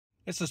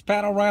This is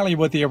Pat O'Reilly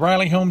with the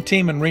O'Reilly Home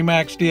Team and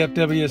RE/MAX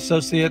DFW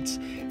Associates.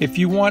 If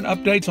you want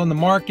updates on the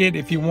market,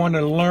 if you want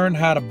to learn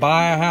how to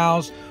buy a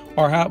house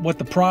or what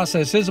the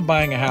process is of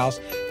buying a house,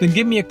 then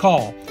give me a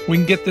call. We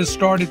can get this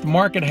started. The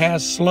market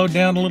has slowed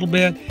down a little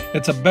bit.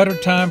 It's a better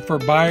time for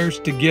buyers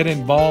to get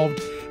involved.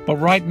 But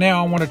right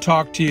now I want to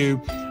talk to you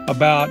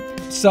about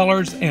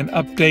sellers and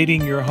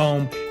updating your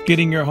home,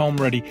 getting your home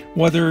ready,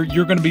 whether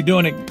you're going to be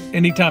doing it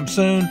anytime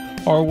soon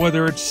or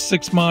whether it's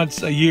 6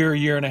 months, a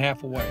year and a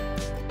half away.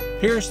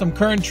 Here are some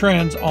current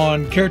trends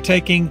on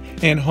caretaking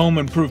and home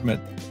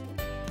improvement.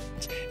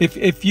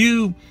 If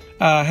you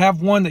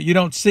have one that you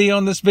don't see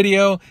on this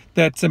video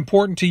that's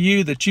important to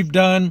you, that you've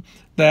done,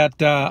 that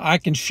I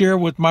can share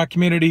with my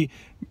community,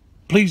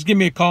 please give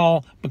me a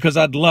call because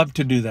I'd love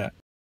to do that.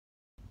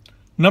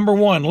 Number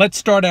one, let's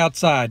start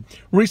outside.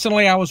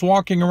 Recently I was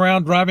driving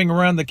around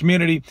the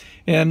community,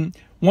 and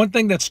one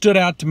thing that stood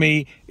out to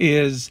me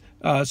is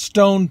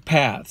stone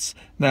paths.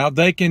 Now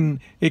it can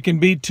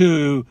be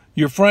to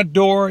your front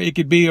door, it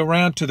could be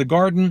around to the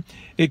garden,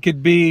 it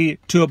could be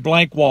to a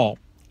blank wall.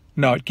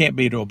 No, it can't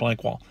be to a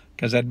blank wall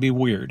because that'd be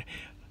weird.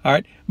 All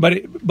right,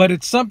 but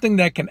it's something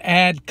that can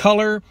add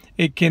color.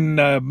 It can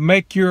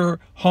make your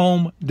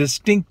home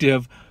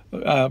distinctive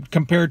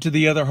compared to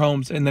the other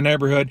homes in the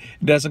neighborhood.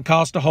 It doesn't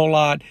cost a whole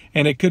lot,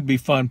 and it could be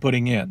fun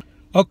putting in.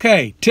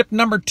 Okay, tip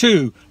number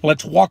 2,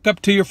 let's walk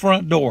up to your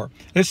front door.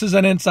 This is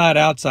an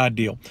inside-outside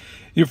deal.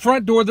 Your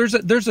front door,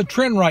 there's a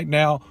trend right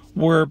now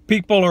where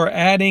people are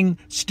adding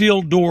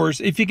steel doors,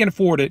 if you can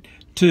afford it,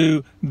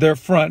 to their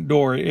front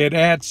door. It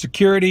adds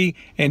security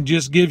and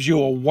just gives you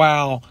a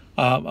wow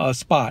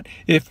spot.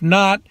 If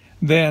not,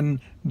 then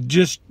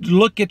just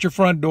look at your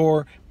front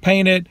door,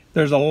 paint it.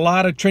 There's a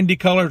lot of trendy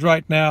colors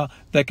right now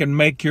that can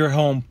make your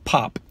home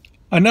pop.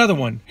 Another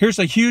one, here's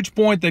a huge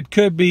point that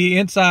could be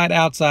inside,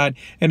 outside,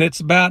 and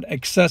it's about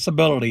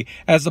accessibility.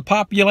 As the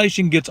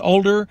population gets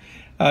older,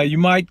 you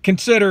might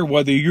consider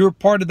whether you're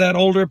part of that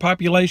older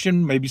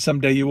population. Maybe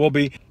someday you will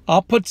be.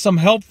 I'll put some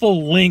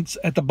helpful links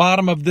at the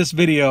bottom of this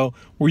video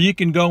where you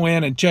can go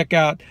in and check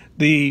out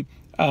the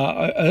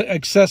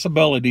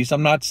accessibilities.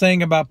 I'm not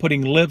saying about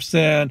putting lifts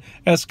in,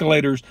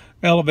 escalators,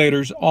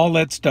 elevators, all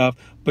that stuff,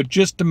 but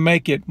just to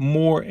make it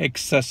more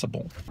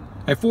accessible.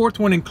 A fourth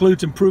one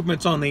includes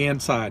improvements on the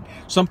inside.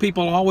 Some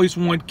people always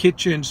want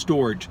kitchen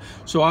storage.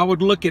 So I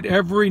would look at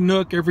every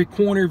nook, every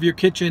corner of your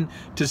kitchen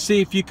to see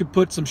if you could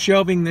put some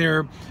shelving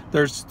there.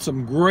 There's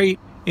some great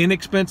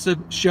inexpensive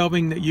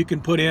shelving that you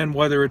can put in,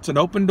 whether it's an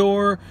open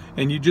door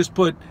and you just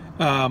put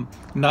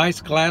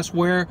nice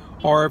glassware,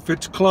 or if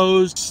it's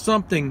closed,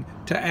 something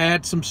to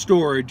add some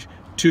storage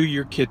to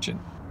your kitchen.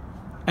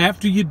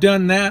 After you've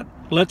done that,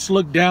 let's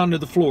look down to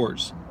the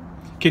floors.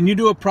 Can you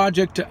do a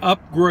project to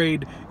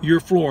upgrade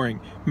your flooring?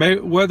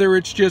 Whether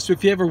it's just,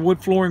 if you have a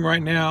wood flooring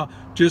right now,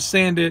 just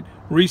sand it,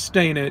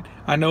 restain it.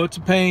 I know it's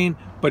a pain,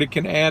 but it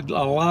can add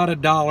a lot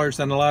of dollars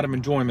and a lot of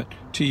enjoyment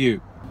to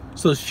you.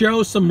 So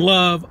show some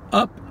love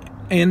up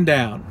and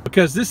down,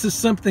 because this is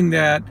something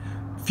that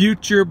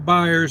future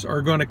buyers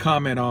are going to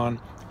comment on.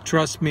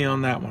 Trust me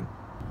on that one.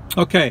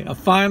 Okay, a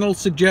final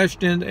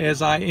suggestion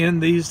as I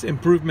end these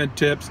improvement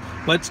tips.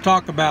 Let's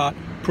talk about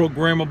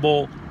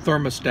programmable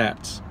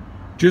thermostats.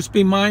 Just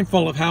be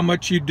mindful of how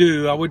much you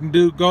do. I wouldn't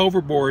go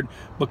overboard,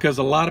 because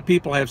a lot of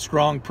people have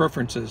strong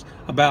preferences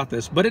about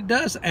this, but it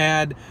does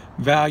add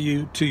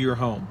value to your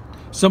home.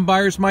 Some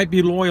buyers might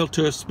be loyal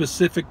to a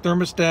specific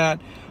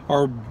thermostat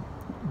or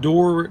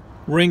door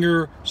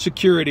ringer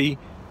security.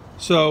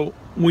 So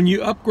when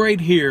you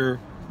upgrade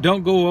here,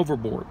 don't go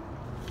overboard.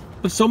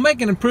 So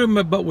make an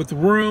improvement, but with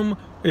room.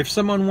 If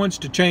someone wants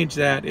to change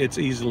that, it's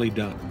easily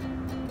done.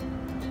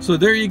 So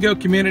there you go,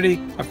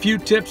 community. A few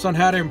tips on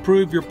how to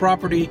improve your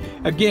property.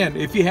 Again,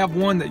 if you have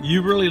one that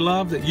you really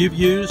love, that you've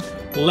used,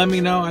 let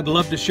me know. I'd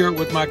love to share it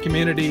with my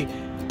community.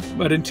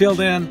 But until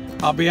then,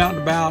 I'll be out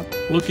and about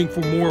looking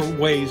for more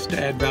ways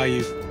to add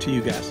value to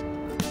you guys.